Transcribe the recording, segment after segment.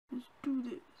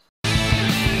smoothies.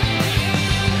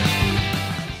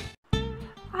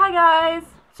 Hi guys!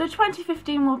 So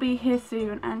 2015 will be here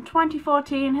soon, and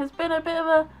 2014 has been a bit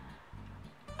of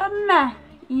a meh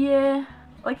year.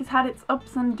 Like, it's had its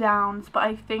ups and downs, but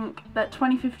I think that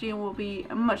 2015 will be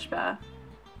much better.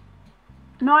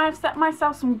 Now, I have set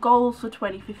myself some goals for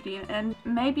 2015, and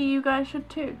maybe you guys should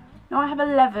too. Now, I have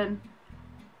 11.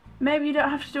 Maybe you don't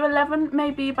have to do 11,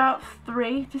 maybe about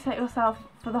 3 to set yourself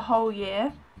for the whole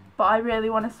year. But I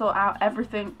really want to sort out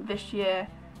everything this year.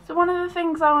 So one of the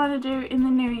things I want to do in the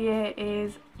new year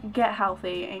is get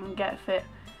healthy and get fit.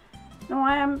 Now,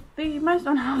 I am the most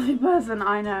unhealthy person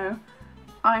I know.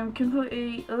 I'm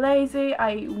completely lazy,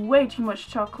 I eat way too much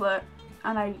chocolate,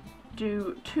 and I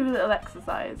do too little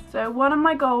exercise. So one of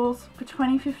my goals for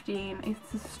 2015 is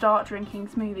to start drinking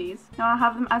smoothies. Now, I'll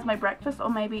have them as my breakfast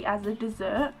or maybe as a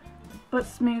dessert, but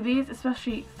smoothies,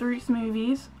 especially fruit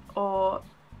smoothies or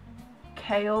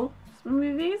kale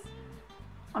smoothies.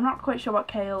 I'm not quite sure what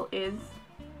kale is.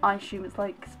 I assume it's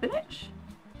like spinach.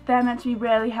 They're meant to be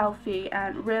really healthy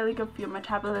and really good for your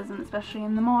metabolism, especially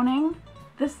in the morning.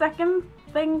 The second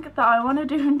thing that I want to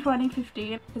do in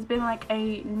 2015 has been like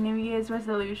a New Year's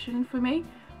resolution for me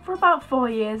for about 4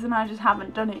 years, and I just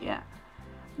haven't done it yet.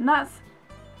 And that's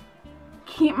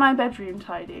keep my bedroom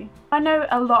tidy. I know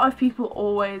a lot of people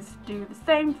always do the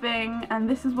same thing, and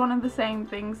this is one of the same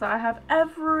things that I have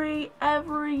every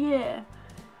year,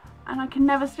 and I can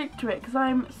never stick to it because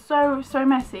I'm so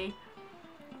messy,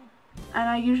 and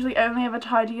I usually only ever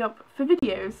tidy up for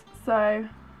videos.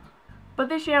 But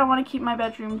this year I want to keep my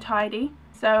bedroom tidy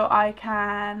so I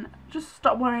can just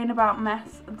stop worrying about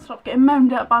mess and stop getting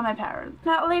moaned at by my parents.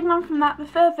 Now, leading on from that, the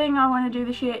third thing I want to do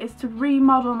this year is to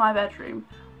remodel my bedroom.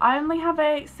 I only have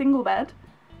a single bed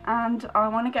and I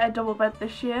want to get a double bed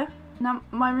this year. Now,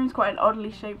 my room's quite an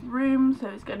oddly shaped room, so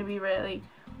it's going to be really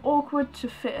awkward to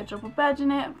fit a double bed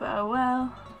in it, but oh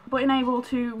well. But in able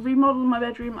to remodel my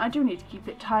bedroom, I do need to keep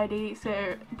it tidy,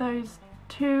 so those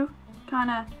two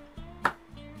kind of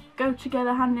go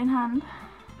together hand in hand.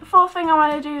 The fourth thing I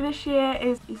want to do this year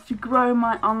is to grow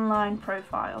my online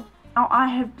profile. Now, I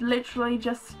have literally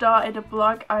just started a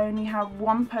blog. I only have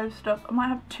 1 post up. I might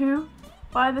have 2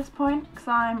 by this point because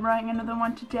I'm writing another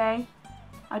one today.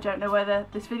 I don't know whether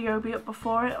this video will be up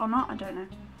before it or not, I don't know.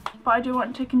 But I do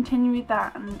want to continue with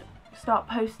that and start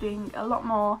posting a lot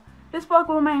more. This blog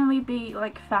will mainly be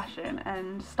like fashion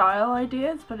and style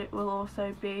ideas, but it will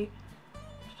also be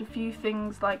a few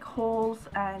things like hauls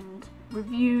and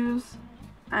reviews,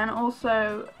 and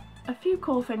also a few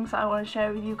cool things that I want to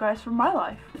share with you guys from my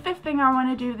life. The fifth thing I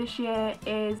want to do this year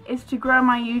is to grow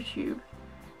my YouTube.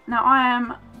 Now, I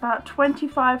am about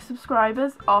 25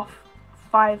 subscribers off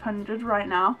 500 right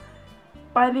now.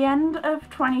 By the end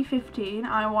of 2015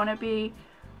 I want to be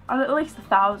at least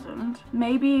 1,000,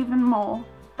 maybe even more.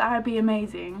 That would be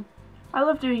amazing. I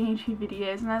love doing YouTube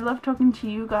videos and I love talking to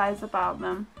you guys about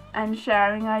them and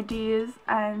sharing ideas,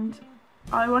 and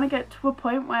I want to get to a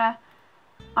point where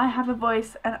I have a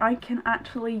voice and I can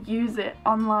actually use it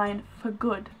online for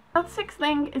good. The sixth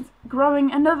thing is growing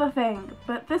another thing,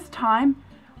 but this time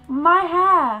my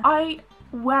hair. I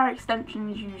wear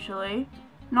extensions usually,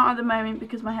 not at the moment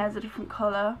because my hair's a different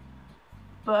colour,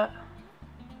 but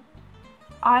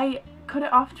I cut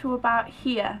it off to about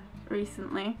here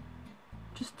recently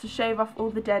just to shave off all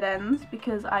the dead ends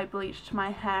because I bleached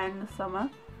my hair in the summer.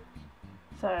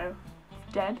 So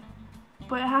it's dead,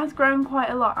 but it has grown quite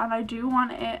a lot, and I do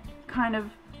want it kind of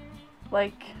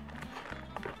like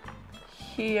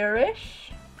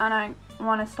here-ish, and I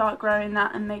want to start growing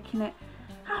that and making it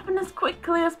happen as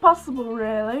quickly as possible,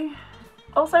 really.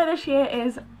 Also, this year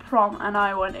is prom, and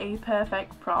I want a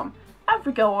perfect prom.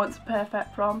 Every girl wants a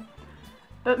perfect prom,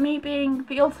 but me being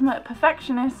the ultimate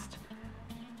perfectionist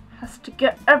has to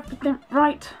get everything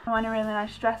right. I want a really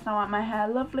nice dress, and I want my hair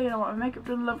lovely, and I want my makeup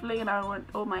done lovely, and I want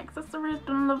all my accessories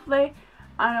done lovely,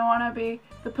 and I want to be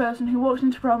the person who walks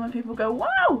into prom and people go,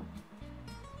 wow,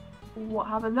 what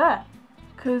happened there?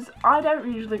 Because I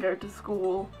don't usually go to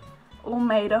school all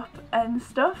made up and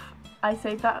stuff. I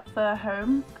save that for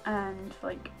home and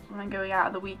like when I'm going out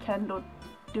at the weekend or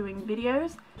doing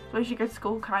videos. So I usually go to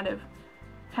school kind of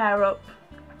hair up,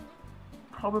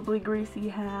 probably greasy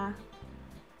hair.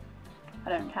 I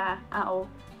don't care at all.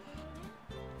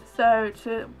 So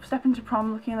to step into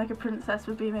prom looking like a princess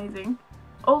would be amazing.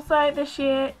 Also, this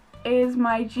year is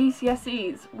my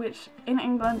GCSEs, which in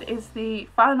England is the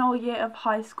final year of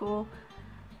high school.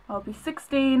 I'll be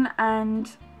 16 and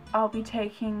I'll be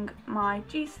taking my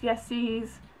GCSEs,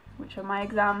 which are my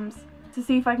exams, to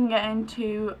see if I can get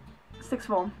into sixth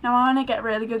form. Now, I want to get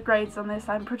really good grades on this.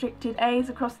 I'm predicted A's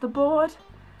across the board.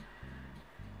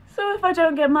 So if I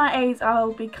don't get my A's,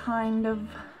 I'll be kind of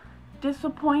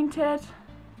disappointed.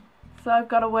 So I've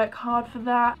got to work hard for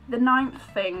that. The 9th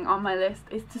thing on my list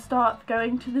is to start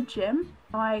going to the gym.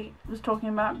 I was talking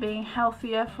about being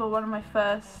healthier for one of my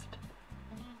first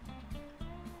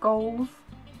goals.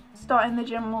 Starting the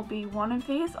gym will be one of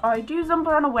these. I do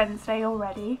Zumba on a Wednesday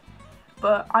already,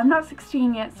 but I'm not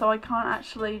 16 yet, so I can't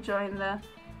actually join the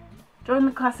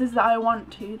classes that I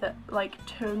want to, that like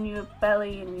tone your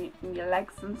belly and your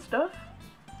legs and stuff.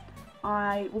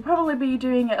 I will probably be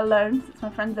doing it alone since my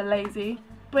friends are lazy,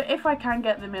 but if I can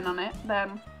get them in on it,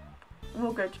 then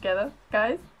we'll go together,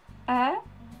 guys.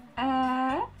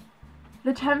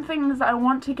 The 10th thing is that I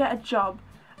want to get a job.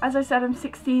 As I said, I'm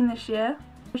 16 this year,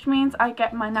 which means I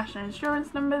get my national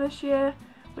insurance number this year,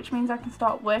 which means I can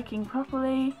start working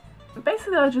properly. But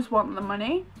basically I just want the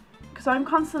money, because I'm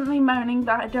constantly moaning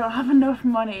that I don't have enough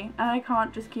money, and I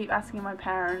can't just keep asking my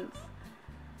parents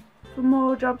for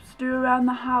more jobs to do around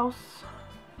the house,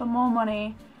 for more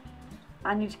money.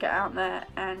 I need to get out there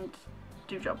and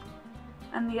do a job.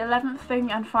 And the 11th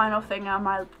thing and final thing on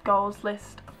my goals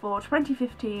list for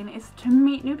 2015 is to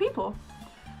meet new people.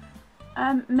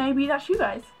 Maybe that's you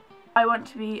guys. I want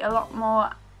to be a lot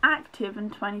more active in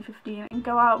 2015 and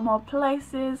go out more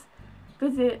places,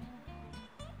 visit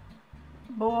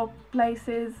more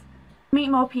places, meet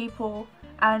more people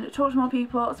and talk to more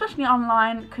people, especially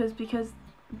online, because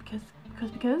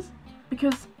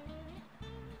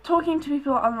talking to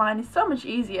people online is so much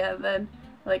easier than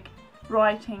like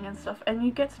writing and stuff, and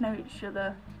you get to know each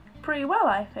other pretty well,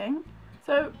 I think.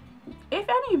 So if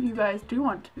any of you guys do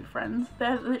want to be friends,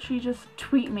 then literally just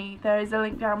tweet me. There is a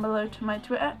link down below to my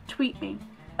Twitter. Tweet me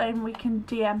and we can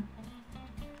DM.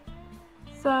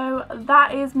 So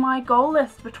that is my goal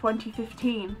list for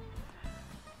 2015.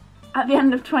 At the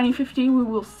end of 2015 we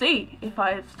will see if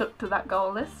I have stuck to that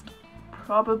goal list.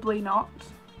 Probably not.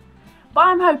 But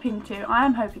I'm hoping to. I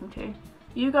am hoping to.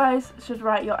 You guys should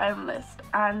write your own list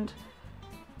and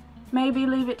maybe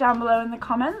leave it down below in the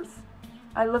comments.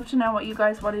 I'd love to know what you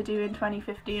guys want to do in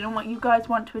 2015 and what you guys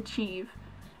want to achieve.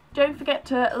 Don't forget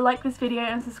to like this video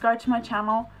and subscribe to my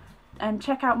channel and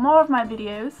check out more of my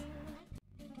videos.